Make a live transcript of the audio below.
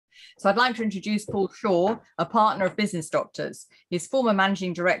So I'd like to introduce Paul Shaw, a partner of Business Doctors. He's former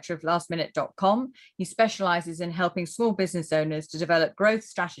managing director of lastminute.com. He specializes in helping small business owners to develop growth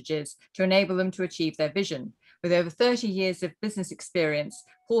strategies to enable them to achieve their vision. With over 30 years of business experience,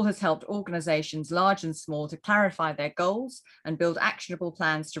 Paul has helped organizations large and small to clarify their goals and build actionable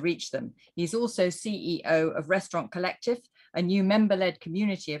plans to reach them. He's also CEO of Restaurant Collective, a new member-led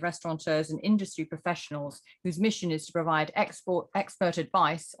community of restaurateurs and industry professionals whose mission is to provide expert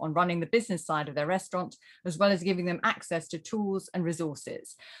advice on running the business side of their restaurant, as well as giving them access to tools and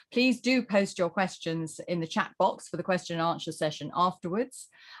resources. Please do post your questions in the chat box for the question and answer session afterwards.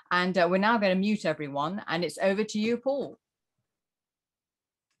 And we're now going to mute everyone, and it's over to you, Paul.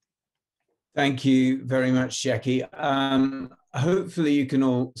 Thank you very much, Jackie. Hopefully you can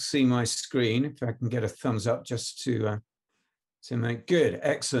all see my screen. If I can get a thumbs up just to make good.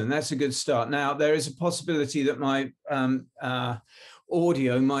 Excellent. That's a good start. Now, there is a possibility that my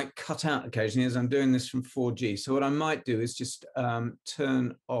audio might cut out occasionally as I'm doing this from 4G. So what I might do is just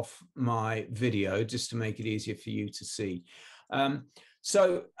turn off my video just to make it easier for you to see.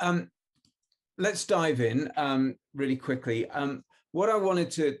 Let's dive in really quickly. What I wanted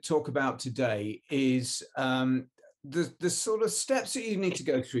to talk about today is the sort of steps that you need to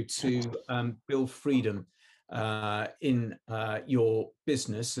go through to build freedom in your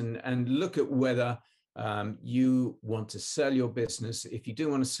business and look at whether you want to sell your business. If you do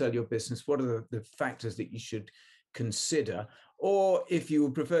want to sell your business, what are the factors that you should consider? Or if you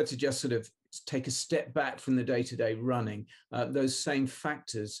would prefer to just sort of take a step back from the day-to-day running, those same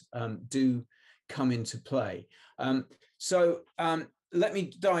factors do come into play. Let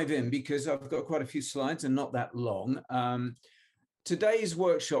me dive in because I've got quite a few slides and not that long. Today's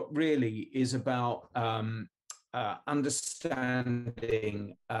workshop really is about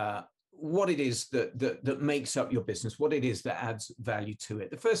understanding what it is that makes up your business, what it is that adds value to it.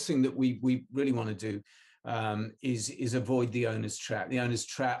 The first thing that we really want to do is avoid the owner's trap. The owner's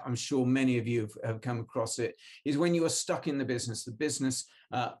trap, I'm sure many of you have come across it, is when you are stuck in the business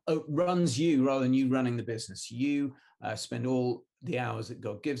runs you rather than you running the business. You spend all the hours that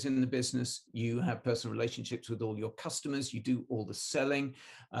God gives in the business. You have personal relationships with all your customers. You do all the selling.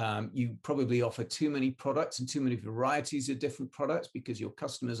 You probably offer too many products and too many varieties of different products because your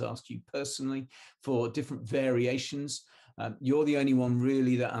customers ask you personally for different variations. You're the only one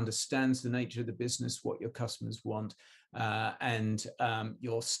really that understands the nature of the business, what your customers want, and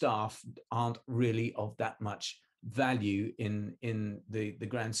your staff aren't really of that much value in the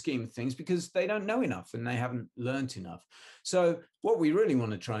grand scheme of things because they don't know enough and they haven't learned enough. So what we really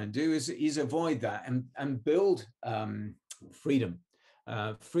want to try and do is avoid that and build freedom.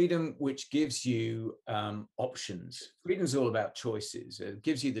 Freedom which gives you options. Freedom is all about choices. It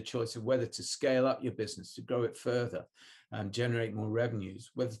gives you the choice of whether to scale up your business, to grow it further, and generate more revenues,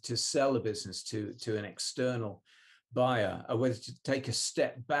 whether to sell the business to an external buyer, or whether to take a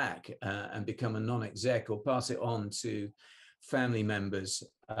step back and become a non-exec or pass it on to family members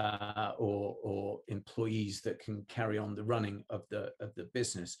or employees that can carry on the running of the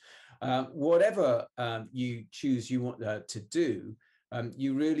business. Whatever you choose you want to do,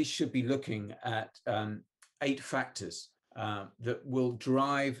 you really should be looking at 8 factors that will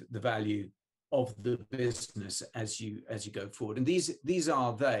drive the value of the business as you go forward. And these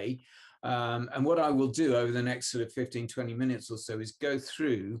are they. And what I will do over the next sort of 15-20 minutes or so is go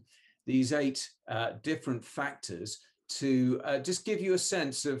through these 8 different factors to just give you a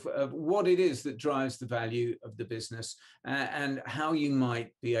sense of what it is that drives the value of the business and how you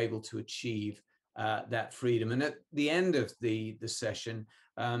might be able to achieve that freedom. And at the end of the session,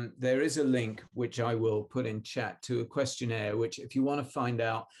 there is a link which I will put in chat to a questionnaire, which if you want to find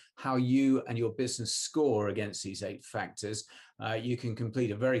out how you and your business score against these 8 factors, you can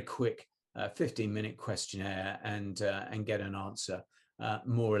complete a very quick 15-minute questionnaire and get an answer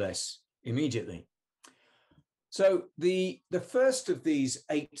more or less immediately. So the first of these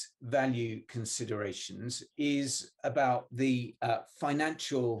 8 value considerations is about the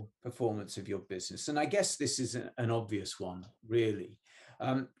financial performance of your business. And I guess this is an obvious one, really.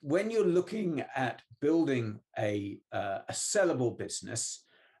 When you're looking at building a sellable business,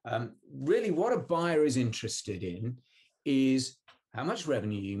 really what a buyer is interested in is how much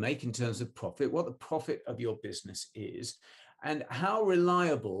revenue you make in terms of profit, what the profit of your business is, and how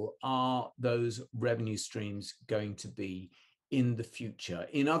reliable are those revenue streams going to be in the future.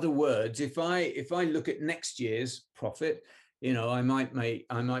 In other words, if I look at next year's profit, you know, I might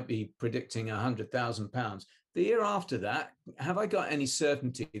be predicting £100,000. The year after that, have I got any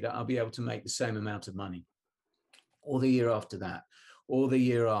certainty that I'll be able to make the same amount of money? Or the year after that, or the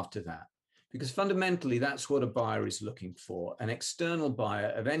year after that? Because fundamentally, that's what a buyer is looking for. An external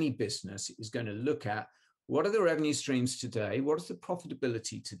buyer of any business is going to look at what are the revenue streams today, what is the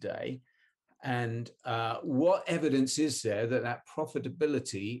profitability today, and what evidence is there that that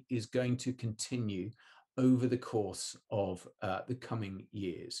profitability is going to continue over the course of the coming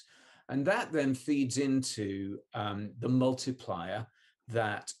years. And that then feeds into the multiplier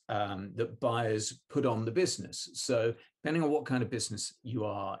that that buyers put on the business. So depending on what kind of business you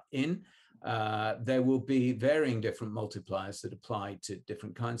are in, there will be varying different multipliers that apply to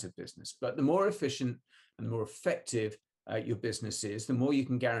different kinds of business. But the more efficient and the more effective your business is, the more you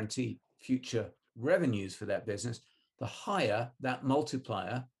can guarantee future revenues for that business, the higher that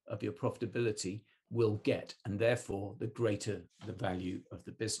multiplier of your profitability will get, and therefore the greater the value of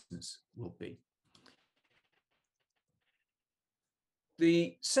the business will be.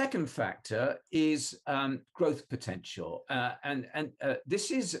 The second factor is growth potential, and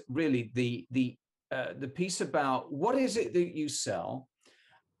this is really the piece about what is it that you sell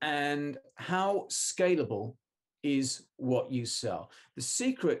and how scalable is what you sell. The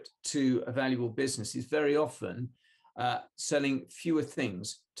secret to a valuable business is very often selling fewer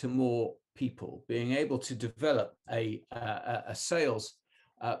things to more people, being able to develop a sales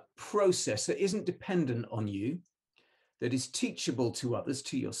process that isn't dependent on you, that is teachable to others,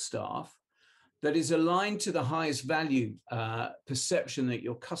 to your staff, that is aligned to the highest value perception that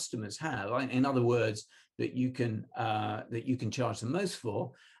your customers have. In other words, that you can charge the most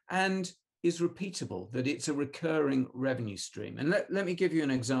for, and is repeatable, that it's a recurring revenue stream. And let me give you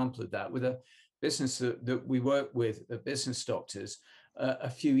an example of that with a business that we worked with, the Business Doctors, a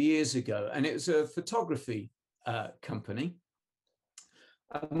few years ago. And it was a photography company.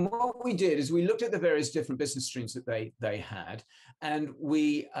 And what we did is we looked at the various different business streams that they had, and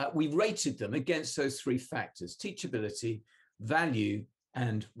we rated them against those three factors: teachability, value,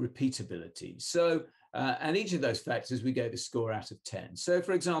 and repeatability. So, and each of those factors, we gave a score out of 10. So,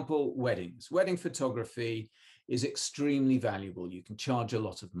 for example, weddings. Wedding photography is extremely valuable. You can charge a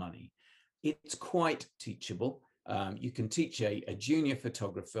lot of money. It's quite teachable. You can teach a junior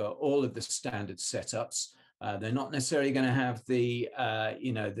photographer all of the standard setups. They're not necessarily going to have the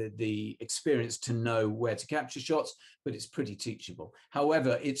experience to know where to capture shots, but it's pretty teachable.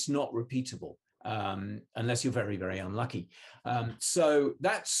 However, it's not repeatable unless you're very, very unlucky. So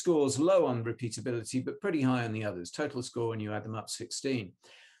that scores low on repeatability, but pretty high on the others. Total score when you add them up, 16.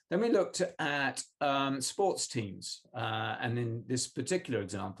 Then we looked at sports teams, and in this particular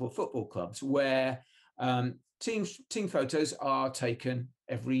example, football clubs, where team photos are taken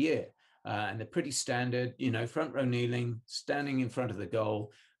every year. And they're pretty standard, front row kneeling, standing in front of the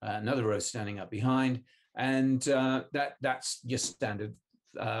goal, another row standing up behind. And that's your standard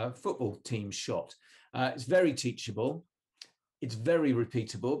football team shot. It's very teachable. It's very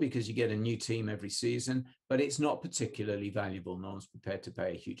repeatable because you get a new team every season, but it's not particularly valuable. No one's prepared to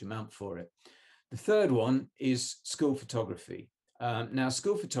pay a huge amount for it. The third one is school photography. Now,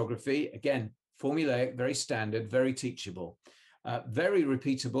 school photography, again, formulaic, very standard, very teachable. Very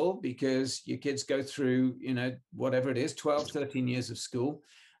repeatable because your kids go through, whatever it is, 12, 13 years of school.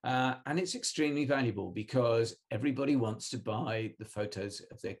 And it's extremely valuable because everybody wants to buy the photos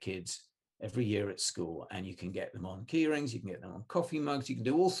of their kids every year at school. And you can get them on key rings, you can get them on coffee mugs, you can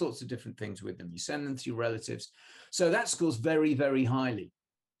do all sorts of different things with them. You send them to your relatives. So that scores very, very highly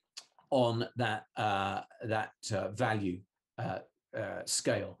on that, value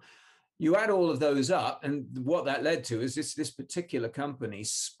scale. You add all of those up, and what that led to is this particular company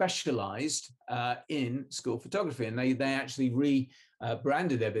specialized in school photography, and they actually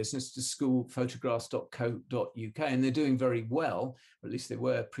rebranded their business to schoolphotographs.co.uk, and they're doing very well, or at least they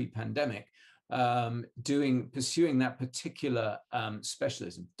were pre-pandemic, pursuing that particular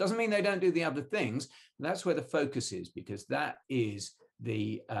specialism. Doesn't mean they don't do the other things. That's where the focus is, because that is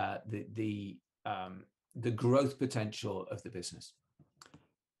the growth potential of the business.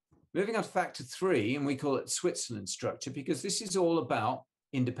 Moving on to factor 3, and we call it Switzerland structure, because this is all about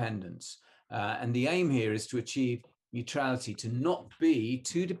independence. And the aim here is to achieve neutrality, to not be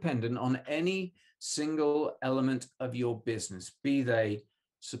too dependent on any single element of your business, be they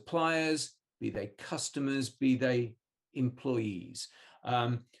suppliers, be they customers, be they employees.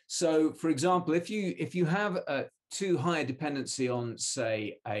 So, for example, if you have too high a dependency on,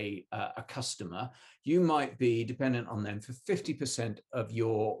 say, a customer, you might be dependent on them for 50% of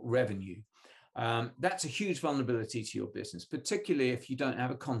your revenue. That's a huge vulnerability to your business, particularly if you don't have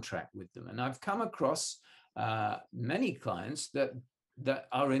a contract with them. And I've come across many clients that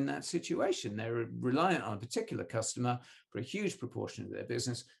are in that situation. They're reliant on a particular customer for a huge proportion of their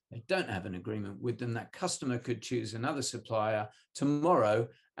business. They don't have an agreement with them. That customer could choose another supplier tomorrow,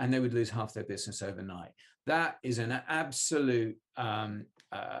 and they would lose half their business overnight. That is an absolute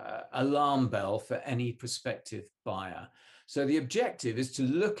alarm bell for any prospective buyer. So the objective is to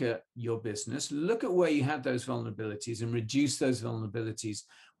look at your business, look at where you have those vulnerabilities and reduce those vulnerabilities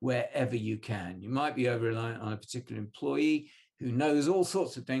wherever you can. You might be over-reliant on a particular employee who knows all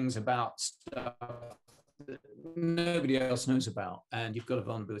sorts of things about stuff that nobody else knows about, and you've got a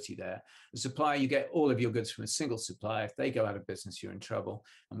vulnerability there. The supplier, you get all of your goods from a single supplier. If they go out of business, you're in trouble.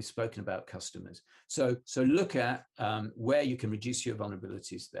 And we've spoken about customers. So look at where you can reduce your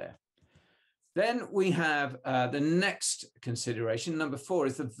vulnerabilities there. Then we have the next consideration, number 4,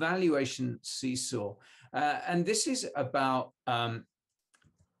 is the valuation seesaw. And this is about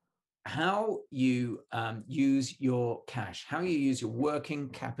how you use your cash, how you use your working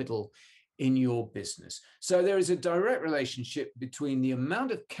capital in your business. So there is a direct relationship between the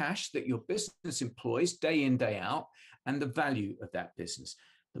amount of cash that your business employs day in, day out, and the value of that business.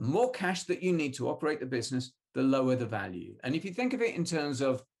 The more cash that you need to operate the business, the lower the value. And if you think of it in terms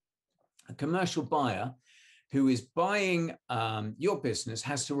of a commercial buyer who is buying your business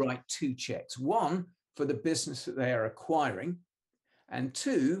has to write 2 checks, one for the business that they are acquiring, and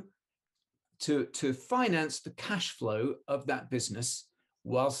 2 to finance the cash flow of that business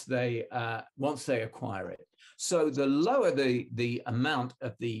once they acquire it. So the lower the amount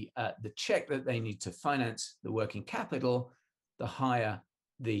of the check that they need to finance the working capital, the higher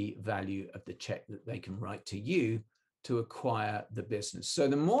the value of the check that they can write to you to acquire the business. So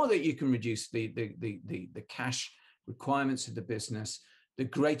the more that you can reduce the cash requirements of the business, the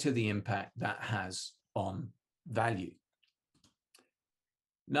greater the impact that has on value.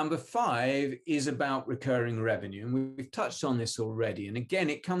 Number 5 is about recurring revenue, and we've touched on this already. And again,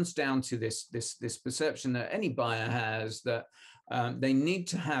 it comes down to this perception that any buyer has that they need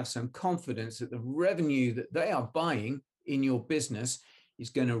to have some confidence that the revenue that they are buying in your business is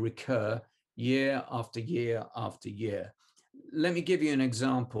going to recur year after year after year. Let me give you an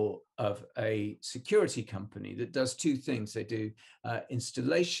example of a security company that does 2 things. They do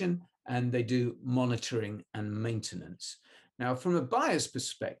installation and they do monitoring and maintenance. Now, from a buyer's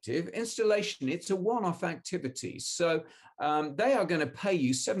perspective, installation, it's a one-off activity. So they are going to pay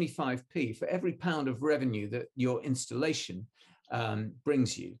you 75p for every pound of revenue that your installation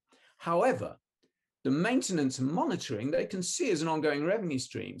brings you. However, the maintenance and monitoring, they can see as an ongoing revenue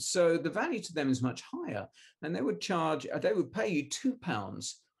stream. So the value to them is much higher. And they would pay you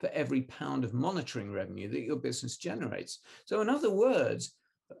 £2 for every pound of monitoring revenue that your business generates. So in other words,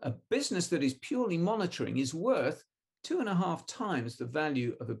 a business that is purely monitoring is worth 2.5 times the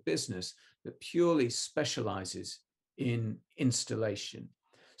value of a business that purely specializes in installation.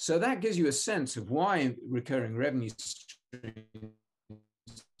 So that gives you a sense of why recurring revenue streams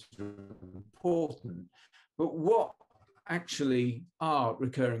are important. But what actually are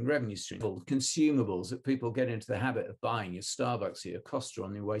recurring revenue streams? Consumables that people get into the habit of buying, your Starbucks or your Costa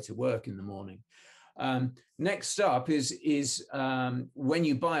on your way to work in the morning. Next up is when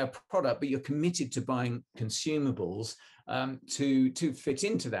you buy a product, but you're committed to buying consumables to fit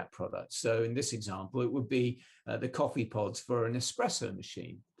into that product. So in this example, it would be the coffee pods for an espresso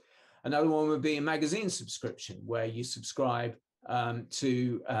machine. Another one would be a magazine subscription, where you subscribe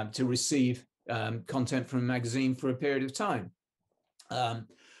to receive content from a magazine for a period of time.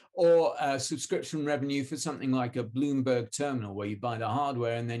 Or subscription revenue for something like a Bloomberg terminal, where you buy the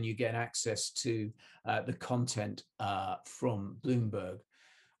hardware and then you get access to the content from Bloomberg.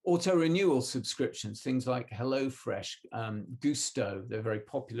 Auto-renewal subscriptions, things like HelloFresh, Gusto, they're very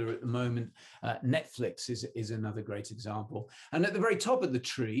popular at the moment. Netflix is another great example. And at the very top of the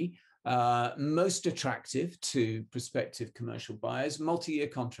tree, most attractive to prospective commercial buyers, multi-year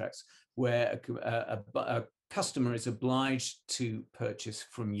contracts, where a customer is obliged to purchase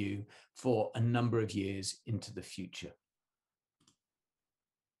from you for a number of years into the future.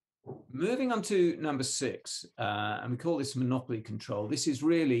 Moving on to number 6, and we call this monopoly control. This is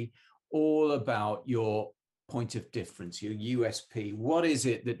really all about your point of difference, your USP. What is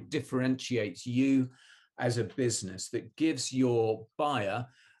it that differentiates you as a business, that gives your buyer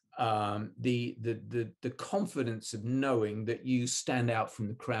the confidence of knowing that you stand out from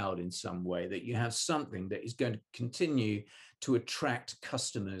the crowd in some way, that you have something that is going to continue to attract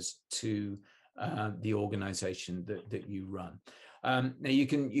customers to the organization that you run. Now you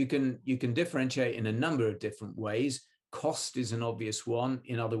can differentiate in a number of different ways. Cost is an obvious one.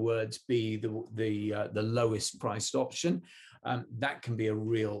 In other words, be the lowest priced option. That can be a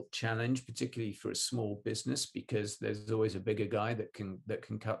real challenge, particularly for a small business, because there's always a bigger guy that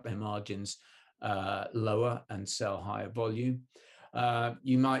can cut their margins lower and sell higher volume.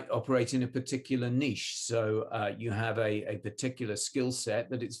 You might operate in a particular niche. So you have a particular skill set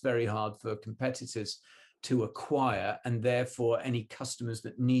that it's very hard for competitors to acquire, and therefore any customers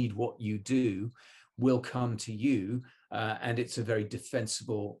that need what you do will come to you, and it's a very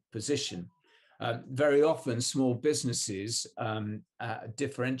defensible position. Very often small businesses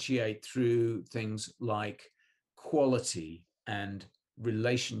differentiate through things like quality and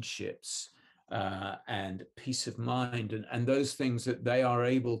relationships and peace of mind, and those things that they are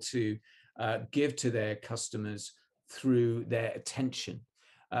able to give to their customers through their attention.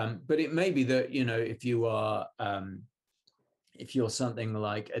 But it may be that, you know, if you're something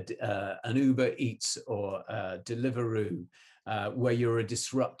like an Uber Eats or Deliveroo, where you're a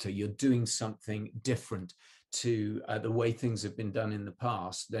disruptor, you're doing something different to the way things have been done in the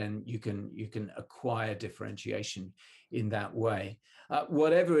past, then you can acquire differentiation in that way.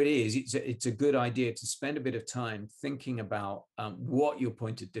 Whatever it is, it's a good idea to spend a bit of time thinking about what your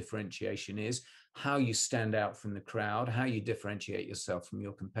point of differentiation is, how you stand out from the crowd, how you differentiate yourself from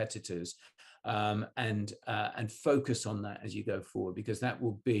your competitors, and focus on that as you go forward, because that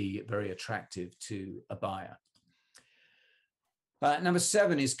will be very attractive to a buyer. Number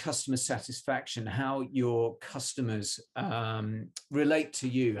 7 is customer satisfaction, how your customers relate to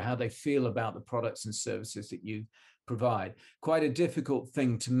you, how they feel about the products and services that you provide. Quite a difficult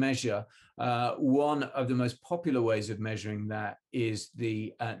thing to measure. One of the most popular ways of measuring that is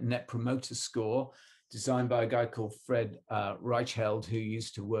the Net Promoter Score, designed by a guy called Fred Reichheld, who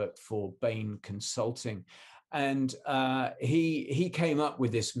used to work for Bain Consulting. And he came up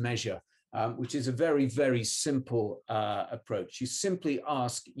with this measure, which is a very, very simple approach. You simply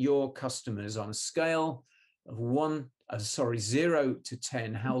ask your customers on a scale of 0 to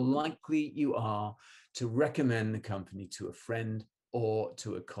 10, how likely you are to recommend the company to a friend or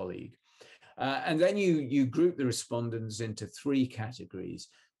to a colleague. And then you group the respondents into 3 categories.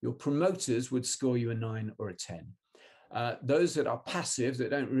 Your promoters would score you a 9 or a 10. Those that are passive,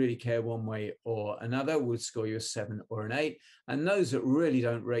 that don't really care one way or another, would score you a 7 or an 8. And those that really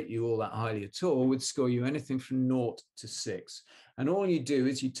don't rate you all that highly at all would score you anything from 0 to 6. And all you do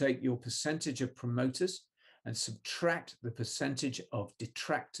is you take your percentage of promoters and subtract the percentage of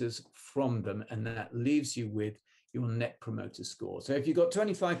detractors from them, and that leaves you with your Net Promoter Score. So if you've got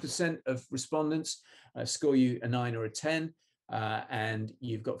 25% of respondents score you a 9 or a 10, and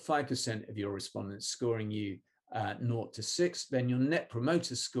you've got 5% of your respondents scoring you 0 to 6, then your Net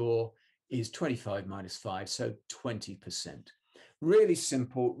Promoter Score is 25 minus 5, so 20%. Really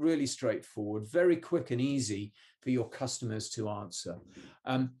simple, really straightforward, very quick and easy for your customers to answer.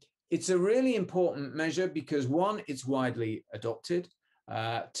 It's a really important measure because 1, it's widely adopted.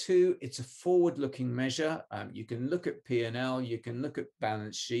 2, it's a forward-looking measure. You can look at P&L, you can look at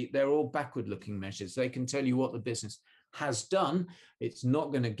balance sheet. They're all backward-looking measures. They can tell you what the business has done. It's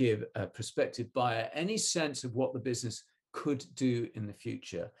not going to give a prospective buyer any sense of what the business could do in the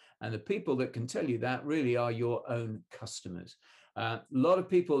future. And the people that can tell you that really are your own customers. A lot of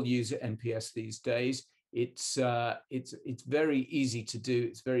people use NPS these days. It's very easy to do.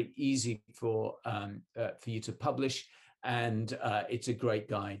 It's very easy for you to publish, and it's a great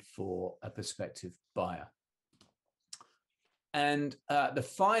guide for a prospective buyer. And the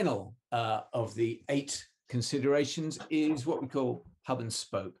final of the 8 considerations is what we call hub and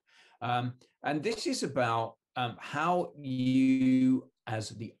spoke. And this is about how you, as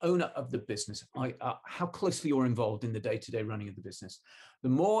the owner of the business, how closely you're involved in the day-to-day running of the business. The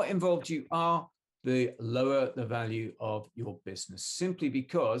more involved you are, the lower the value of your business, simply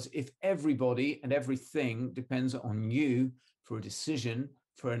because if everybody and everything depends on you for a decision,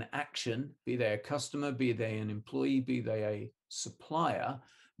 for an action, be they a customer, be they an employee, be they a supplier,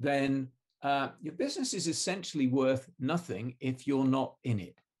 then your business is essentially worth nothing if you're not in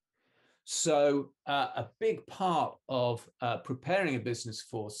it. So a big part of preparing a business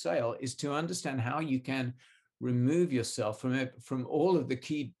for sale is to understand how you can remove yourself from all of the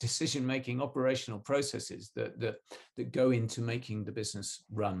key decision-making operational processes that go into making the business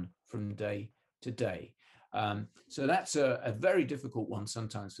run from day to day. So that's a very difficult one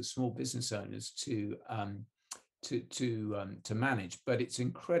sometimes for small business owners to manage, but it's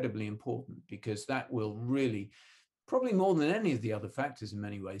incredibly important because that will really, probably more than any of the other factors in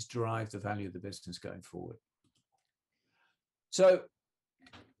many ways, drive the value of the business going forward. So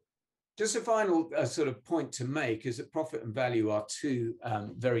just a final sort of point to make is that profit and value are 2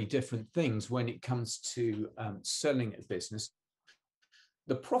 very different things when it comes to selling a business.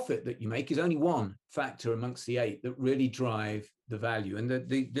 The profit that you make is only one factor amongst the 8 that really drive the value. And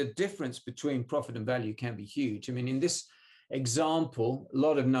the difference between profit and value can be huge. I mean, in this example, a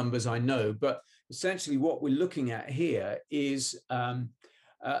lot of numbers I know, but essentially what we're looking at here is a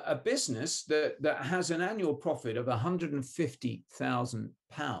business that has an annual profit of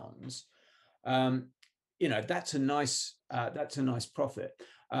 £150,000. That's a nice profit.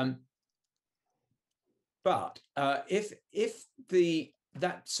 But if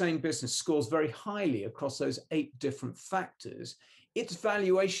that same business scores very highly across those 8 different factors, its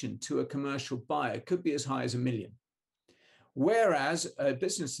valuation to a commercial buyer could be as high as £1 million. Whereas a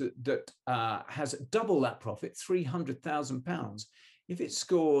business that has double that profit, £300,000, if it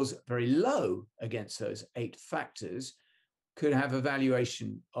scores very low against those 8 factors, could have a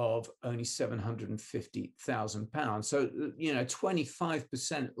valuation of only £750,000. So,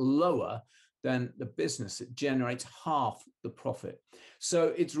 25% lower than the business that generates half the profit.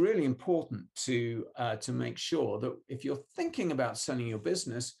 So it's really important to make sure that if you're thinking about selling your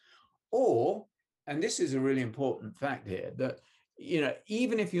business, and this is a really important fact here, that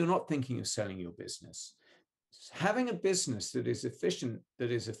even if you're not thinking of selling your business, having a business that is efficient,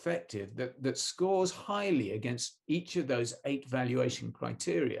 that is effective, that scores highly against each of those 8 valuation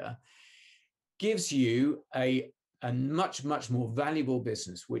criteria gives you a much, much more valuable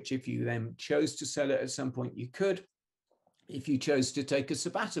business, which if you then chose to sell it at some point, you could. If you chose to take a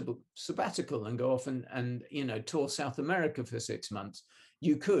sabbatical and go off and tour South America for 6 months,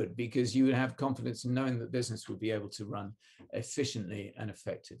 you could, because you would have confidence in knowing that business would be able to run efficiently and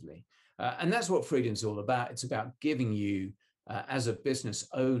effectively. And that's what freedom's all about. It's about giving you, as a business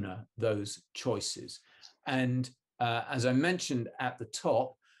owner, those choices. And as I mentioned at the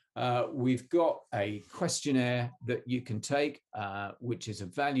top, we've got a questionnaire that you can take, which is a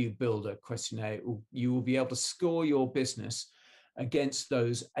value builder questionnaire. You will be able to score your business against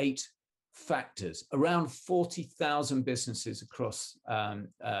those 8 factors. Around 40,000 businesses across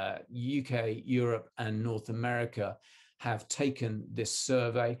UK, Europe, and North America have taken this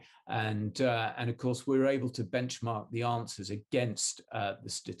survey, and of course we're able to benchmark the answers against the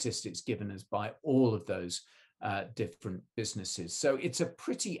statistics given us by all of those different businesses. So it's a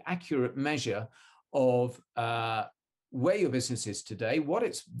pretty accurate measure of where your business is today, what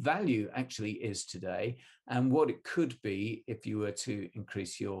its value actually is today, and what it could be if you were to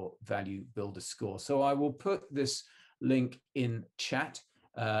increase your value builder score. So I will put this link in chat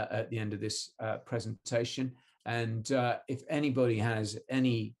at the end of this presentation. And if anybody has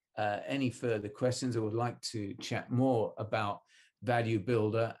any further questions or would like to chat more about value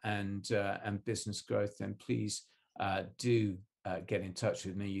builder and business growth, then please do get in touch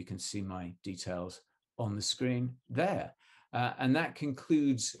with me. You can see my details on the screen there. And that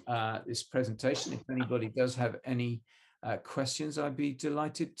concludes this presentation. If anybody does have any questions, I'd be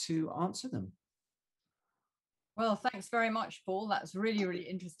delighted to answer them. Well, thanks very much, Paul. That's really, really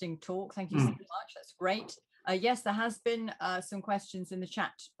interesting talk. Thank you so much. That's great. Yes, there has been some questions in the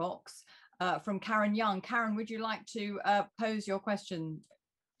chat box from Karen Young. Karen, would you like to pose your question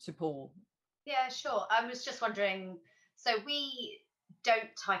to Paul? Yeah, sure. I was just wondering, so we don't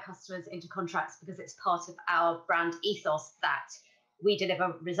tie customers into contracts because it's part of our brand ethos that we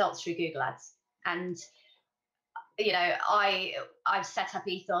deliver results through Google Ads. And, I've set up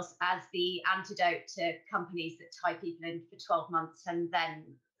ethos as the antidote to companies that tie people in for 12 months and then,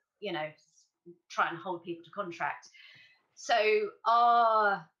 try and hold people to contract. So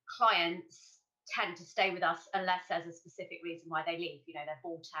our clients tend to stay with us unless there's a specific reason why they leave. They're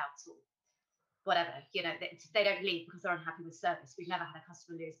bought out or whatever. They don't leave because they're unhappy with service. We've never had a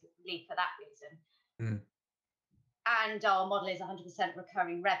customer leave for that reason. And our model is 100%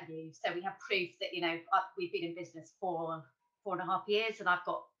 recurring revenue. So we have proof that we've been in business for 4.5 years, and I've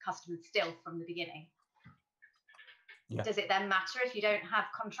got customers still from the beginning. Yeah. Does it then matter if you don't have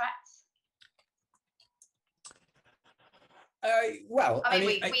contracts? Well,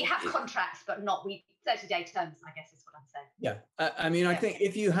 we have contracts, but not 30-day terms, I guess is what I'm saying. Yeah, I think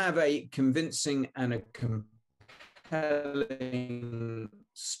if you have a convincing and a compelling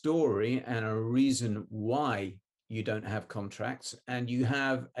story and a reason why you don't have contracts, and you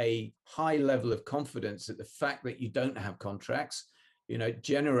have a high level of confidence that the fact that you don't have contracts,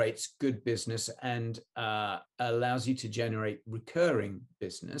 generates good business and allows you to generate recurring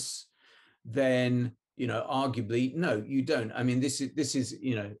business, then arguably, no, you don't. I mean, this is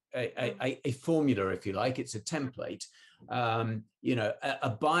a formula, if you like. It's a template. A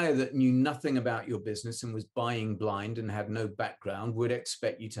buyer that knew nothing about your business and was buying blind and had no background would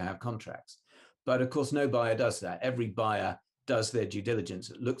expect you to have contracts. But of course, no buyer does that. Every buyer does their due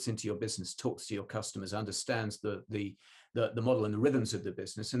diligence, looks into your business, talks to your customers, understands the model and the rhythms of the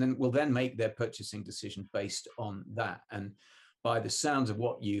business, and then will then make their purchasing decision based on that. And by the sounds of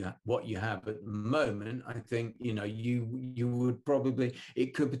what you have at the moment, I think, you know, you would probably,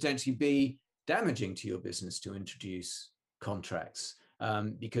 it could potentially be damaging to your business to introduce contracts,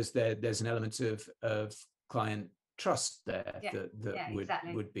 because there's an element of client trust there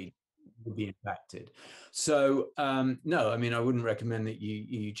that would be impacted. So no, I mean, I wouldn't recommend that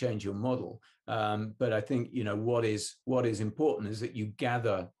you change your model, but I think, you know, what is important is that you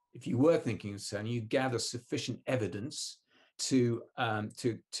gather, if you were thinking of selling, you gather sufficient evidence to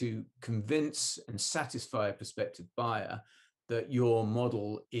convince and satisfy a prospective buyer that your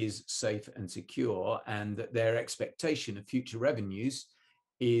model is safe and secure, and that their expectation of future revenues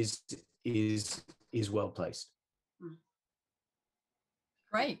is well placed.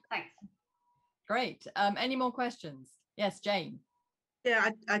 Great. Thanks. Great. Any more questions? Yes, Jane.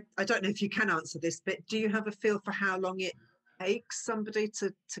 Yeah, I don't know if you can answer this, but do you have a feel for how long it takes somebody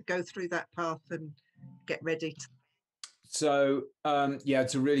to go through that path and get ready to? So yeah,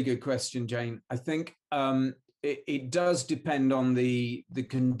 it's a really good question, Jane. I think it does depend on the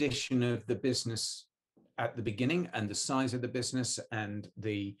condition of the business at the beginning, and the size of the business, and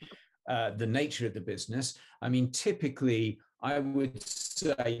the nature of the business. I mean, typically, I would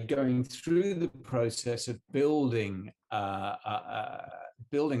say going through the process of building the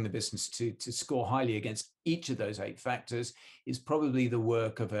business to score highly against each of those 8 factors is probably the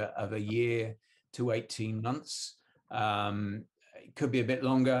work of a year to 18 months. It could be a bit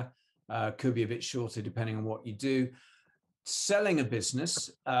longer, could be a bit shorter, depending on what you do. Selling a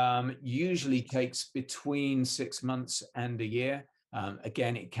business usually takes between 6 months and a year.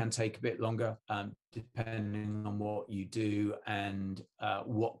 Again, it can take a bit longer, depending on what you do and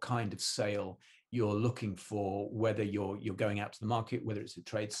what kind of sale you're looking for, whether you're going out to the market, whether it's a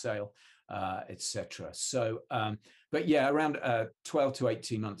trade sale, etc. So, but yeah, around 12 to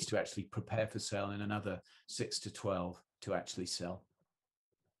 18 months to actually prepare for sale, and another 6 to 12 to actually sell.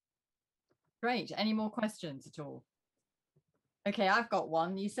 Great. Any more questions at all? Okay, I've got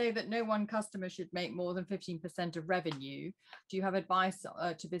one. You say that no one customer should make more than 15% of revenue. Do you have advice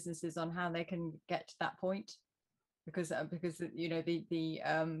to businesses on how they can get to that point? Because you know,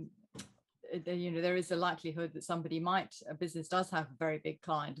 you know, there is a likelihood that a business does have a very big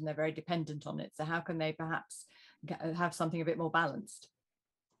client and they're very dependent on it. So how can they perhaps have something a bit more balanced?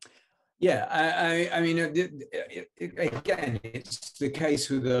 Yeah, I mean, again, it's the case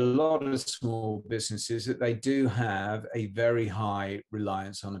with a lot of small businesses that they do have a very high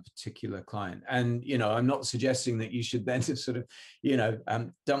reliance on a particular client. And, you know, I'm not suggesting that you should then sort of, you know,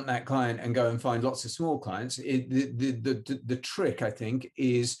 dump that client and go and find lots of small clients. The trick, I think,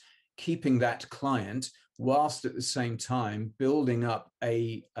 is keeping that client whilst at the same time building up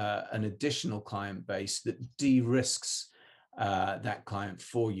an additional client base that de-risks that client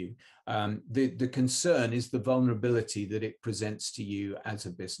for you. The concern is the vulnerability that it presents to you as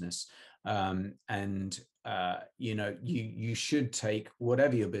a business. And you know, you should take,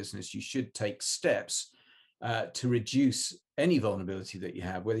 whatever your business, you should take steps to reduce any vulnerability that you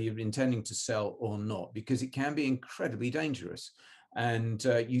have, whether you're intending to sell or not, because it can be incredibly dangerous. And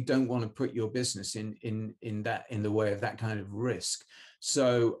you don't want to put your business in the way of that kind of risk.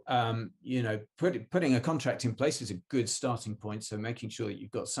 So you know, putting a contract in place is a good starting point. So making sure that you've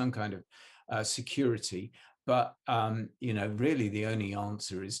got some kind of security. But you know, really the only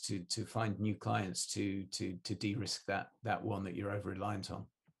answer is to find new clients to de-risk that one that you're over reliant on.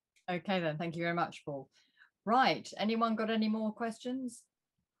 Okay, then. Thank you very much, Paul. Right. Anyone got any more questions?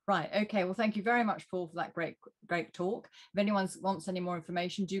 Right. Okay. Well, thank you very much, Paul, for that great talk. If anyone wants any more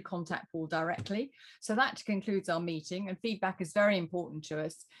information, do contact Paul directly. So that concludes our meeting, and feedback is very important to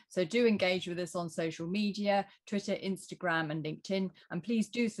us. So do engage with us on social media, Twitter, Instagram, and LinkedIn, and please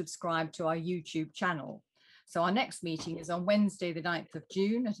do subscribe to our YouTube channel. So our next meeting is on Wednesday, the 9th of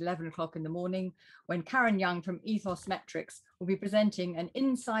June at 11 o'clock in the morning, when Karen Young from Ethos Metrics will be presenting an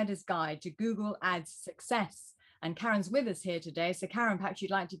insider's guide to Google Ads success. And Karen's with us here today. So Karen, perhaps you'd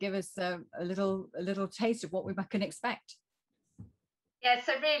like to give us a little taste of what we can expect. Yeah,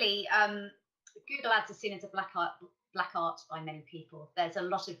 so really, Google Ads are seen as a black art by many people. There's a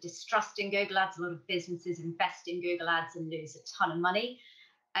lot of distrust in Google Ads. A lot of businesses invest in Google Ads and lose a ton of money.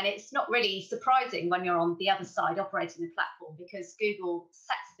 And it's not really surprising when you're on the other side operating the platform, because Google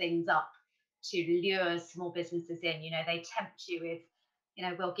sets things up to lure small businesses in. You know, they tempt you with, you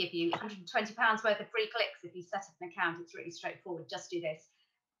know, we'll give you £120 worth of free clicks if you set up an account. It's really straightforward. Just do this.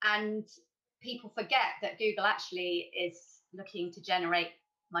 And people forget that Google actually is looking to generate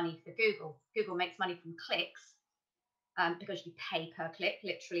money for Google. Google makes money from clicks because you pay per click.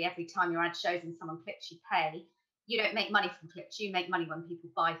 Literally every time your ad shows and someone clicks, you pay. You don't make money from clicks. You make money when people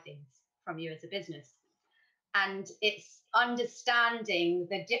buy things from you as a business. And it's understanding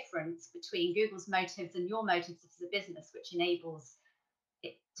the difference between Google's motives and your motives as a business, which enables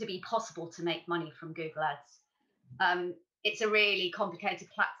it to be possible to make money from Google Ads. It's a really complicated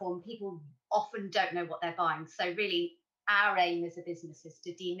platform. People often don't know what they're buying. So really, our aim as a business is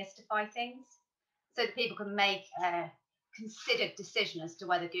to demystify things so that people can make a considered decision as to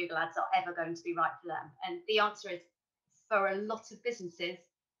whether Google Ads are ever going to be right for them. And the answer is, for a lot of businesses,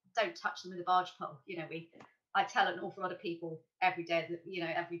 don't touch them with a barge pole. I tell an awful lot of people every day that,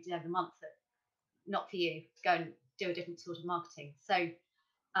 every day of the month, that not for you, to go and do a different sort of marketing. So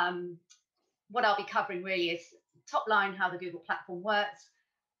what I'll be covering really is top line, how the Google platform works,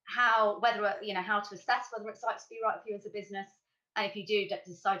 how to assess whether it's likely to be right for you as a business, and if you do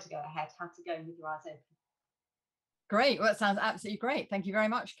decide to go ahead, how to go in with your eyes open. Great. Well, that sounds absolutely great. Thank you very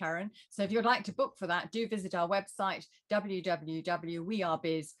much, Karen. So if you'd like to book for that, do visit our website,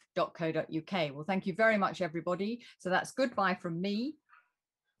 www.wearebiz.co.uk. Well, thank you very much, everybody. So that's goodbye from me,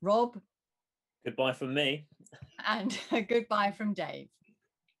 Rob. Goodbye from me. And goodbye from Dave.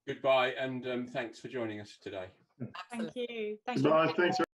 Goodbye, and thanks for joining us today. Absolutely. Thank you. Thank you. Goodbye. Thanks.